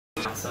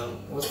So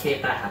we'll see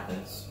if that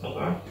happens.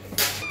 Okay.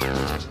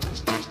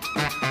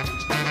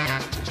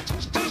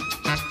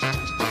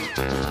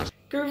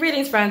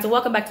 Greetings friends, and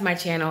welcome back to my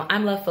channel.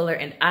 I'm Love Fuller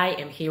and I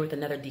am here with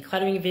another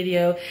decluttering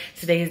video.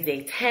 Today is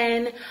day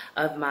 10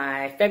 of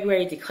my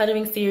February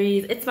decluttering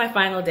series. It's my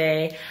final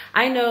day.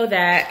 I know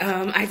that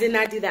I did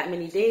not do that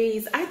many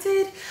days. I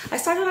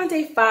started on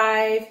day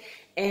 5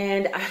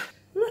 and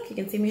look, you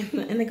can see me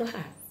in the glass.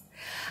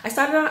 I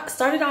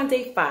started on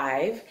day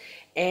 5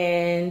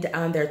 and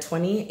there are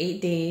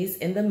 28 days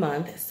in the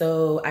month.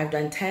 So I've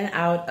done 10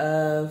 out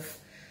of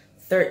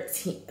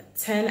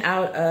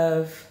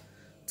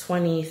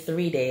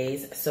 23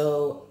 days,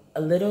 so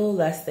a little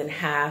less than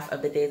half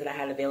of the days that I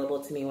had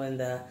available to me when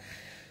the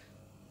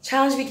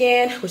challenge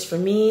began, which for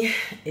me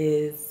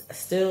is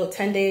still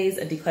 10 days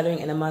of decluttering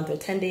in a month, or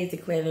 10 days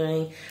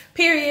decluttering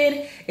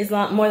period, is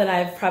more than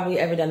I've probably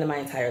ever done in my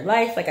entire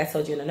life, like I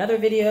told you in another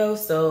video.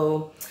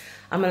 So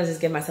I'm gonna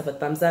just give myself a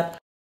thumbs up.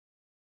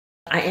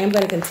 I am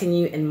going to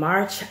continue in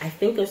March. I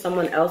think there's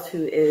someone else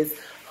who is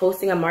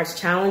hosting a March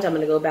challenge. I'm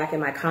going to go back in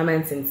my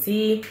comments and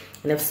see.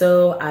 And if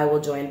so, I will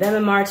join them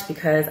in March,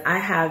 because I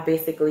have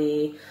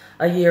basically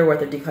a year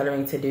worth of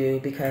decluttering to do,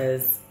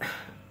 because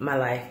my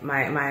life,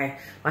 my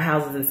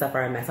houses and stuff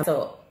are a mess.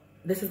 So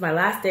this is my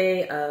last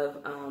day of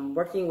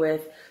working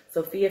with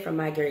Sophia from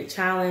My Great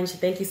Challenge.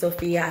 Thank you,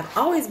 Sophia. I've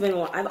always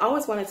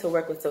wanted to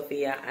work with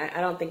Sophia. I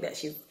don't think that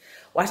she's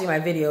watching my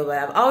video, but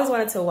I've always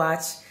wanted to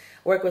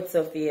work with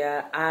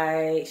Sophia.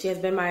 She has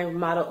been my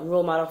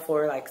role model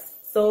for like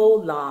so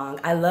long.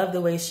 I love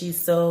the way she's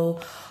so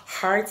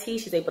hearty.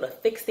 She's able to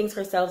fix things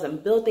herself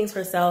and build things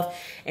herself.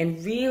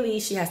 And really,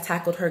 she has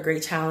tackled her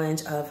great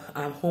challenge of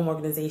home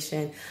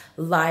organization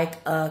like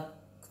a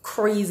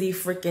crazy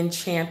freaking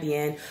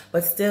champion,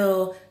 but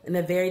still in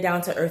a very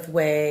down-to-earth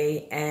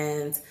way.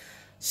 And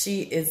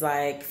she is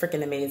like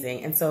freaking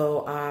amazing. And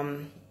so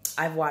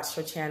I've watched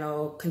her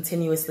channel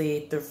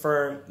continuously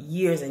for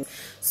years, and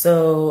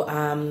so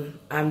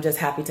I'm just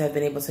happy to have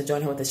been able to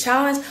join her with this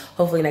challenge.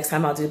 Hopefully next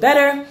time I'll do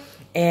better.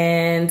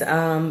 And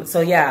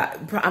so yeah,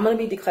 I'm gonna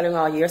be decluttering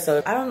all year.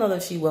 So I don't know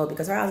if she will,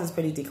 because her house is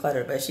pretty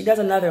decluttered, but if she does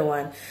another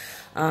one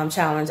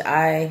challenge,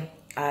 I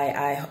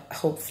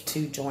hope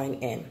to join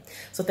in.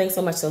 So thanks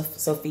so much,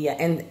 Sophia,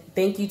 and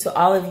thank you to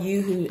all of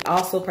you who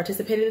also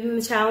participated in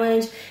the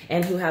challenge,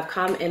 and who have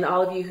come, and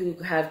all of you who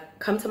have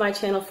come to my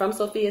channel from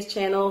Sophia's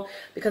channel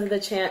because of the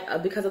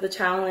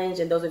challenge,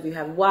 and those of you who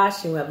have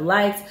watched and who have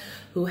liked,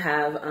 who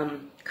have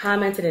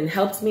commented and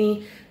helped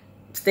me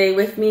stay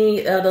with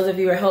me. Those of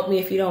you who have helped me,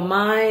 if you don't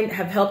mind,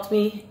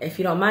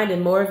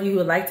 and more of you who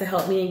would like to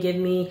help me and give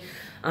me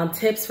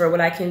tips for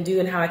what I can do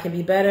and how I can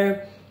be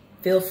better,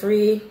 feel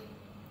free.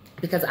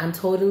 Because I'm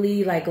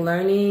totally like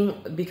learning,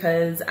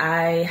 because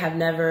I have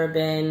never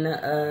been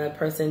a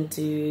person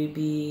to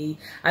be,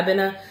 I've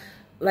been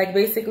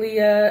basically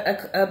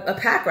a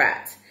pack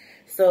rat.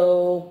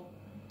 So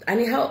I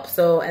need help.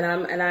 So,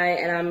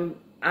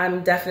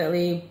 I'm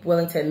definitely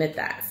willing to admit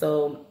that.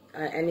 So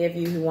any of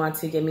you who want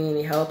to give me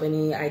any help,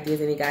 any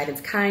ideas, any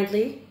guidance,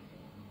 kindly,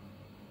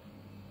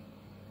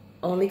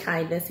 only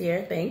kindness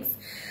here, thanks,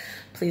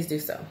 please do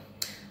so.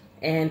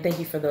 And thank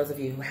you for those of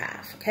you who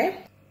have,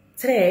 okay?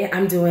 Today,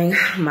 I'm doing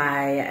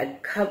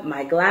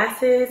my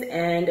glasses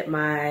and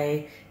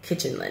my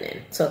kitchen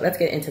linen. So let's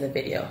get into the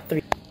video.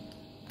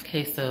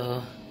 Okay,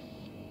 so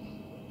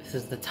this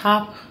is the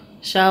top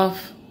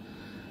shelf,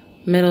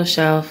 middle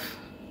shelf,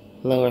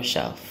 lower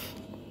shelf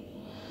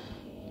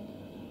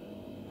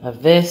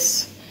of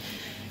this.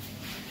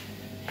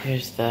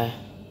 Here's the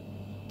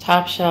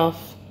top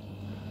shelf,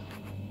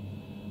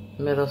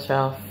 middle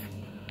shelf,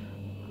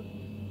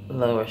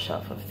 lower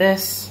shelf of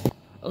this.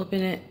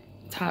 Open it,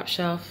 top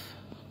shelf.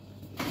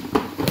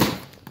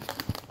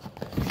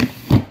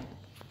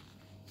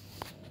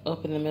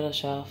 Open the middle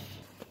shelf,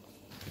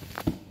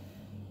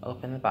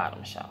 open the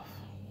bottom shelf.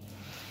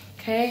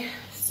 Okay,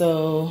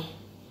 so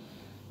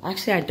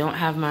actually I don't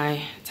have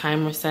my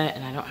timer set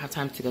and I don't have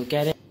time to go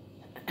get it.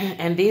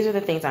 And these are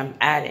the things I'm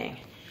adding.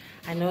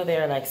 I know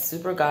they're like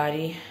super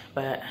gaudy,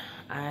 but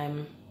I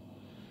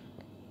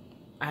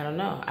don't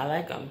know, I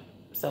like them.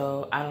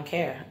 So I don't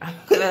care. I'm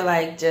gonna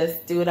like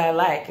just do what I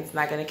like. It's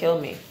not gonna kill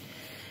me.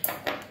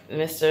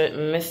 Mr.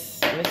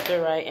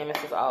 Right and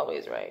Mrs.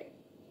 Always Right.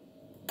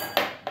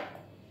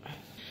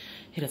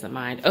 He doesn't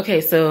mind. Okay,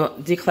 so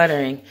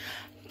decluttering.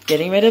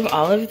 Getting rid of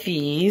all of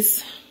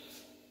these.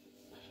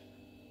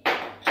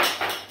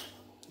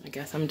 I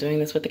guess I'm doing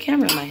this with the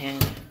camera in my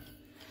hand.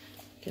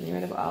 Getting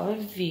rid of all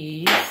of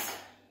these.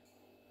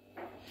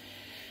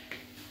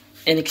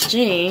 In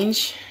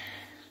exchange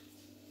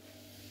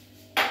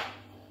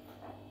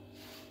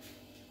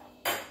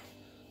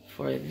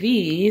for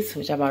these,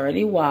 which I've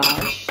already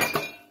washed.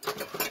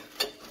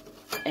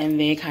 And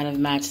they kind of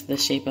match the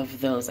shape of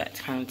those, that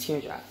kind of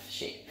teardrop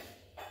shape.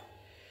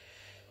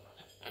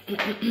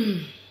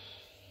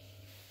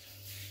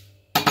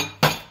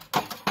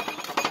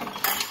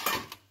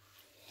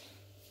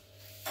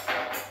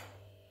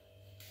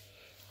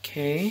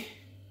 Okay.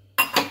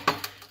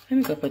 Let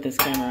me go put this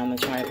camera on the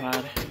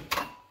tripod.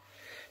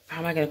 how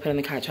am I gonna put it in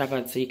the car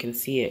tripod so you can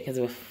see it? Because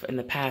in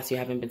the past you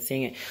haven't been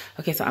seeing it.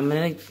 Okay, so I'm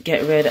gonna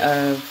get rid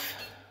of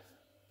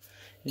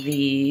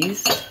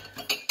these.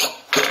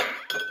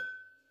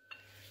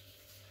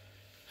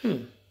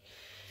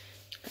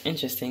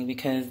 Interesting,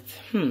 because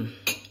the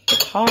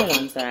tall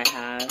ones that I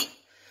have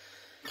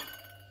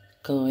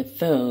go with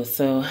those.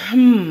 So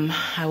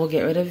I will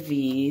get rid of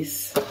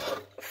these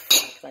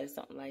because I just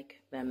don't like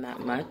them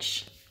that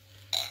much.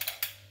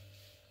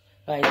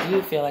 But I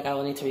do feel like I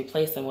will need to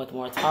replace them with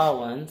more tall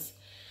ones,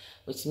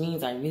 which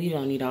means I really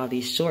don't need all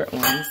these short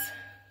ones.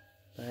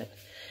 But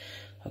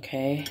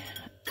okay,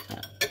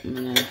 I'm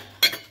gonna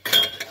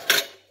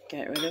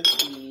get rid of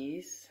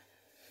these.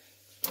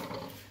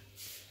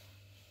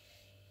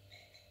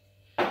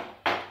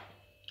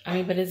 I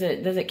mean, but does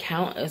it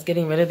count as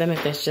getting rid of them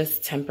if it's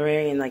just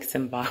temporary and like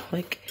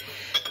symbolic?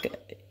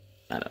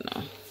 I don't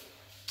know.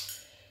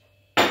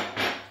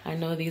 I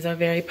know these are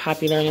very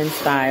popular and in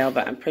style,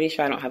 but I'm pretty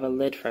sure I don't have a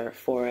lid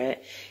for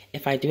it.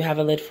 If I do have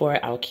a lid for it,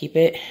 I'll keep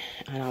it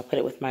and I'll put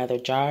it with my other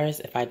jars.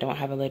 If I don't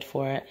have a lid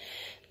for it,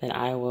 then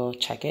I will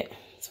check it.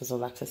 This was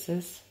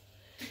Alexis's.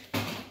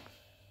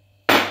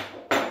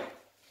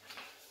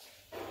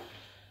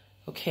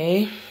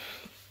 Okay.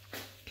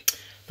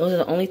 Those are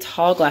the only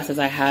tall glasses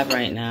I have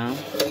right now.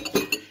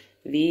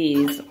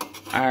 These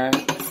are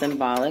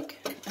symbolic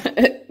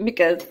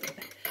because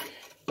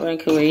we're in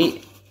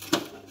Kuwait,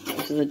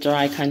 which is a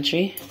dry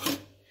country.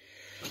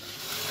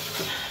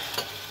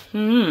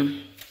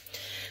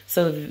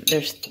 So there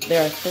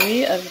are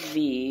 3 of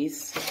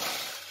these,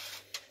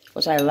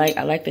 which I like.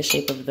 I like the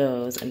shape of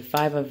those, and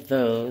 5 of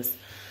those.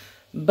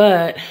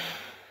 But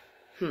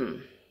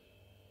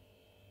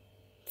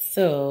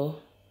so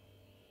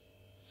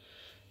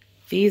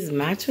these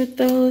match with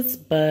those,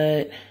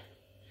 but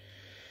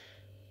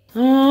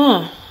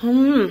I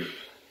don't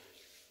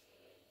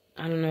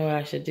know what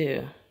I should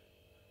do.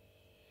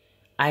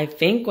 I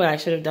think what I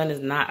should have done is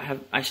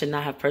I should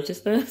not have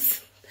purchased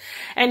this.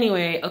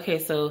 Anyway, okay,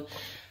 so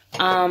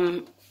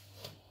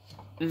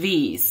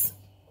these.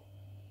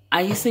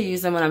 I used to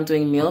use them when I'm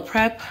doing meal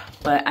prep,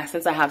 but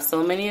since I have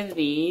so many of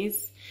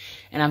these,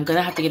 and I'm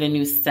gonna have to get a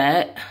new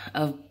set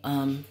of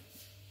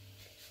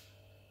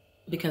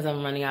because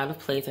I'm running out of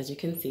plates, as you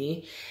can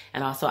see.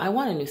 And also, I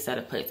want a new set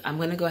of plates. I'm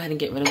gonna go ahead and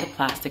get rid of the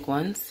plastic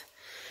ones.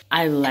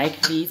 I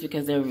like these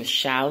because they're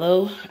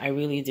shallow. I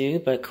really do,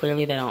 but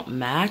clearly they don't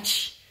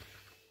match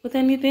with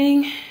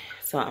anything.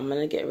 So I'm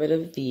gonna get rid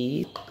of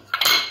these.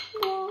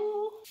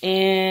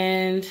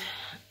 And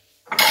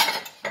I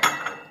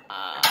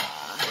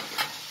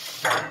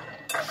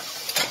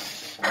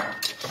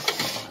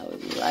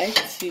would like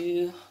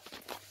to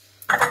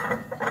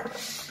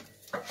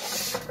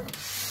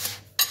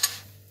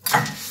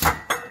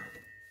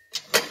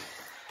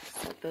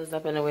set those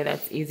up in a way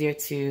that's easier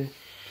to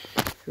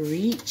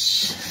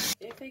reach.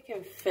 If they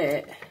can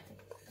fit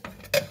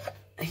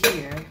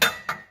here.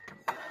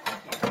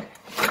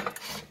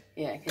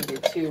 Yeah, I can do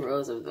 2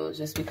 rows of those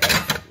just because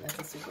that's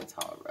a super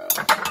tall row.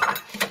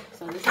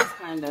 So this is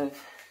kind of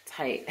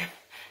tight,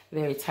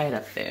 very tight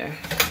up there.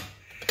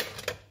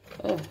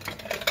 Oh,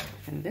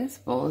 and this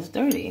bowl is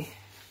dirty.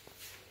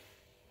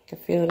 I can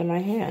feel it in my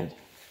hand.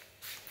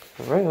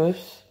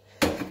 Gross.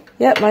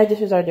 Yep, my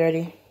dishes are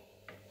dirty.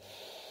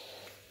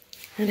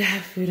 And I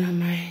have food on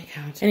my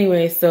counter.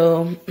 Anyway,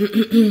 so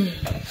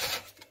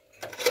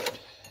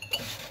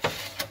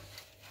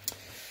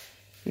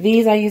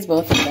these, I use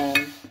both of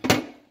them.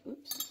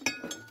 Oops.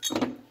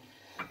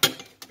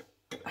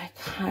 I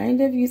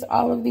kind of use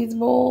all of these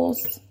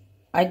bowls.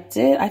 I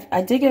did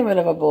get rid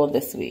of a bowl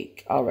this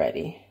week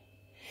already.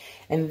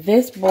 And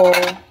this bowl,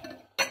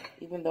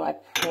 even though I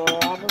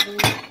probably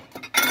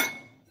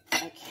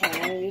I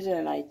can use it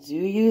and I do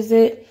use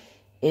it,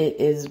 it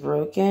is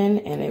broken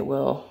and it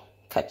will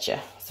cut you.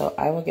 So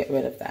I will get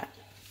rid of that.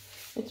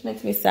 Which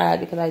makes me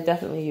sad because I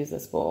definitely use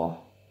this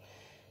bowl.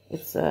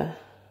 It's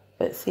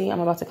but see, I'm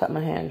about to cut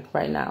my hand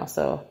right now,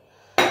 so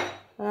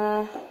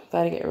gotta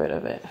get rid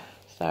of it.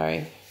 Sorry,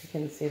 you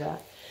couldn't see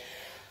that.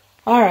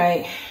 All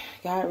right,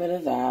 got rid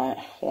of that.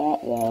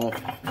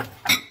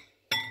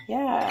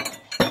 Yeah.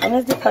 When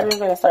is decluttering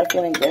gonna start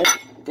feeling good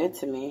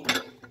to me?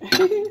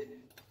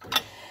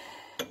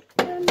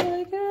 I'm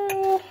like,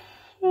 I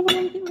don't want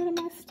to get rid of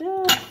my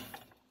stuff.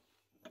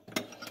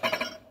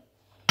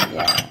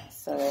 Yeah,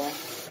 so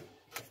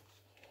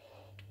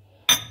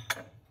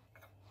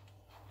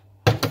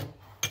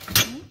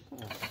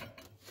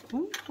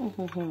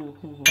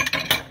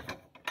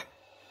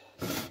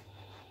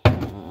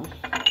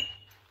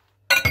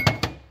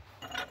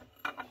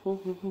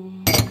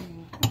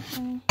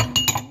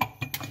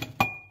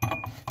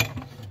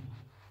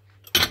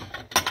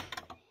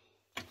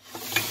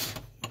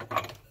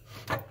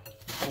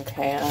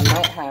okay, I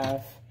might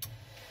have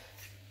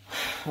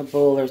a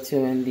bowl or two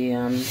in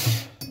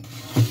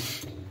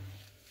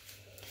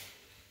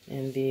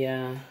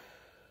the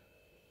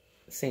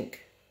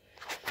sink.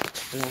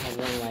 And I have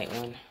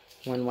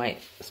one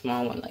white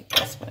small one like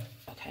this, but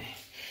okay.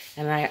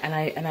 And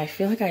I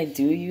feel like I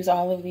do use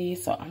all of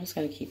these, so I'm just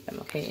gonna keep them.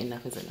 Okay,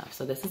 enough is enough.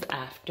 So this is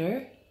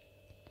after.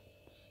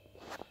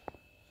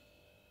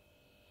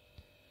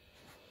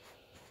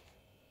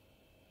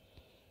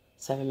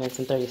 7 minutes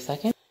and 30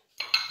 seconds.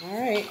 All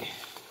right,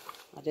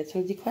 I did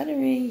some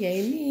decluttering,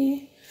 yay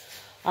me.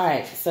 All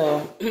right, so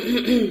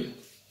put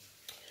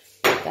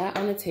that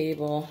on the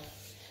table,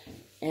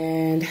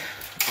 and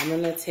I'm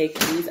gonna take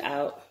these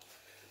out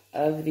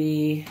of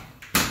the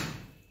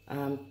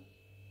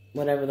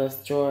whatever those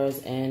drawers,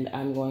 and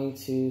I'm going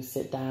to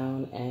sit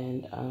down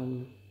and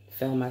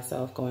film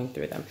myself going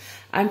through them.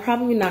 I'm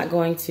probably not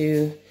going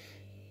to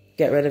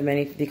declutter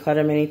many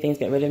things,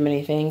 get rid of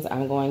many things.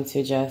 I'm going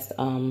to just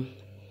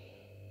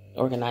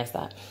organize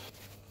that.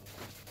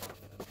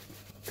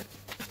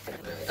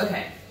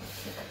 Okay.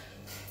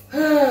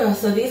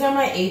 So these are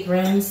my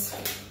aprons.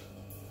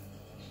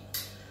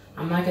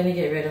 I'm not gonna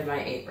get rid of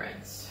my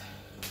aprons.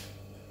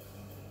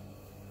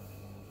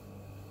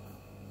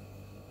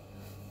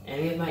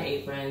 Any of my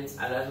aprons,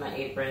 I love my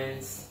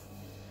aprons.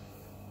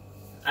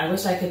 I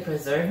wish I could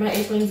preserve my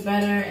aprons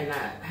better and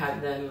not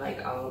have them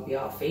like all be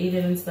all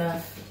faded and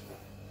stuff.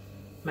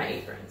 My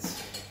aprons.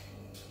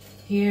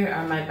 Here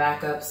are my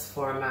backups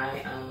for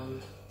my,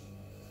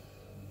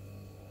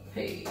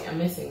 hey, I'm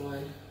missing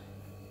one.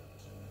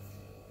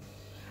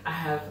 I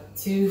have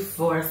 2,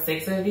 4,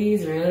 6 of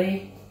these,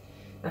 really?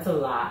 That's a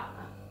lot.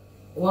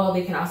 Well,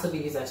 they can also be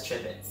used as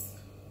trivets.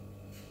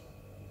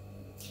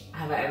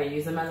 Have I ever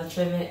used them as a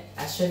trivet?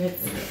 As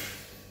trivets?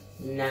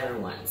 Never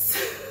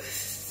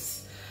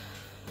once.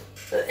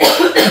 But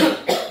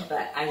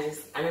I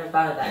never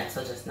thought of that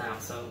until just now,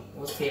 so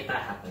we'll see if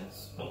that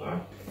happens. Okay.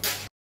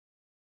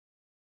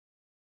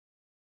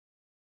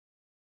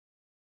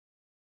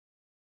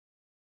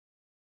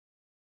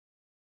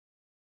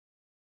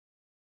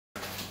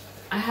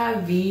 I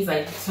have these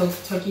like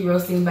turkey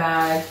roasting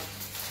bag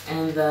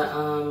and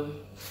the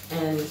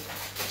and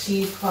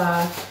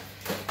cheesecloth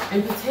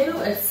and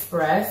Potato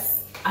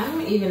Express.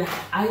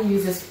 I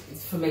use this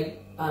for make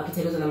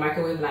potatoes in the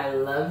microwave, and I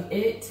love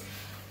it.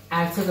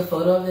 I took a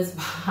photo of this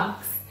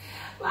box.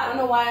 I don't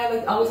know why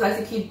I always like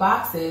to keep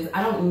boxes.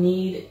 I don't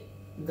need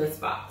this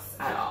box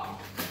at all.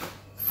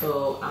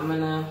 So I'm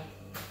gonna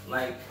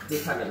like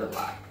declutter the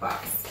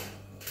box.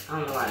 I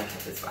don't know why I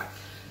kept this box.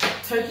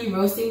 Turkey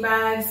roasting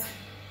bags.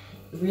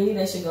 Really,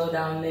 they should go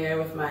down there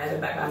with my other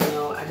bag. I don't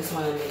know. I just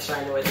want to make sure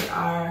I know where they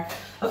are.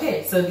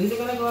 Okay, so these are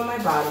gonna go in my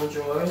bottom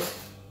drawers.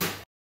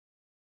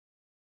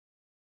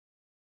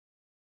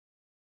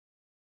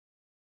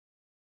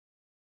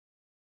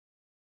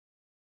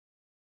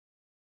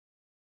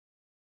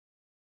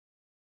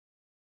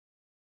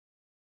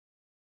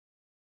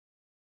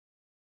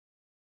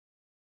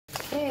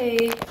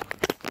 Okay.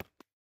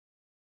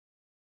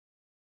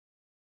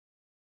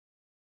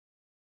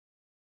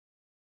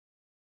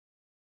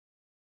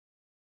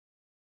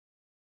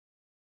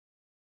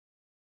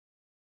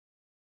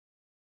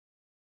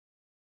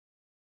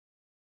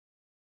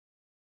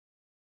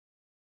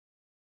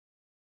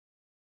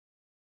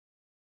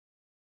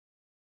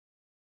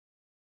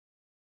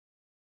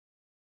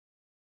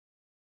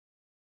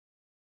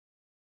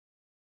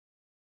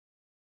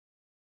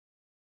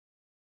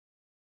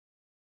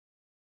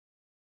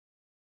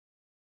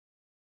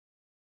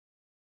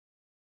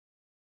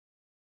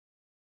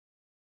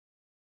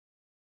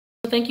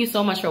 Thank you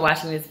so much for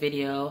watching this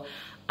video.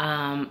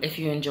 If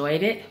you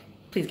enjoyed it,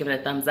 please give it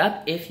a thumbs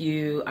up. If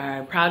you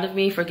are proud of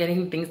me for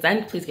getting things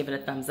done, please give it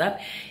a thumbs up.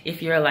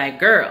 If you're like,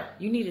 girl,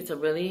 you needed to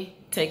really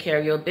take care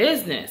of your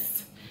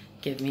business,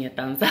 give me a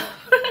thumbs up.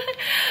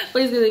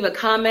 Please leave a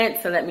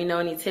comment to let me know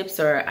any tips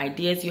or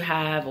ideas you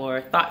have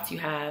or thoughts you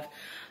have.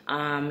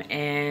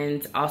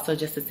 And also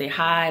just to say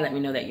hi, let me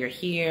know that you're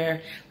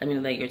here. Let me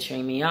know that you're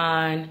cheering me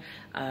on.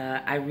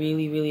 I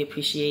really, really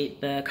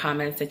appreciate the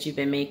comments that you've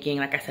been making,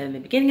 like I said in the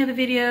beginning of the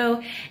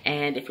video.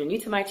 And if you're new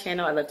to my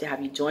channel, I'd love to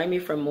have you join me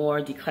for more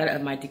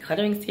of my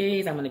decluttering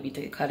series. I'm going to be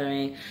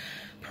decluttering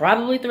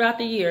probably throughout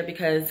the year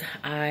because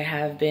I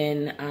have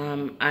been,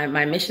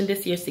 my mission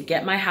this year is to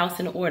get my house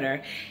in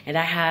order. And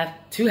I have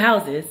 2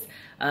 houses,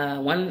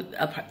 one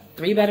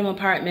 3-bedroom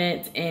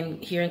apartment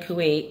here in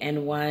Kuwait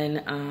and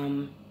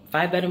one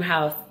 5-bedroom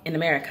house in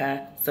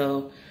America.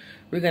 So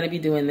we're gonna be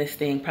doing this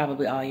thing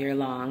probably all year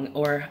long,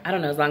 or I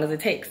don't know, as long as it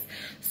takes.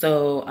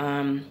 So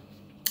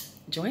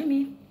join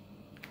me.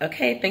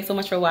 Okay, thanks so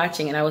much for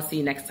watching, and I will see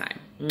you next time.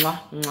 Mwah,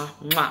 mwah,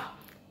 mwah.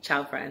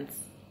 Ciao, friends.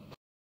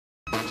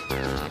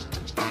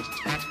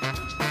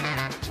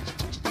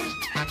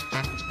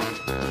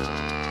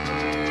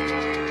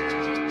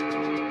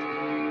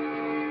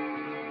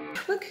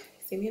 Look,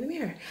 see me in the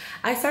mirror.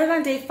 I started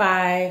on day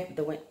 5.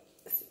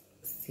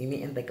 See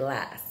me in the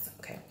glass.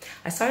 Okay,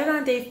 I started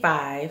on day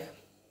 5.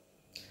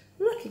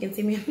 Look, you can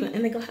see me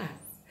in the glass.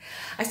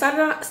 I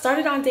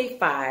started on day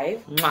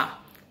 5. Mwah.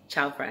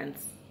 Ciao,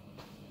 friends.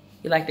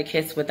 You like the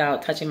kiss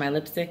without touching my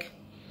lipstick?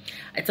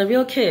 It's a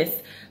real kiss,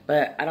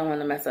 but I don't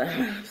want to mess up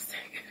my lipstick.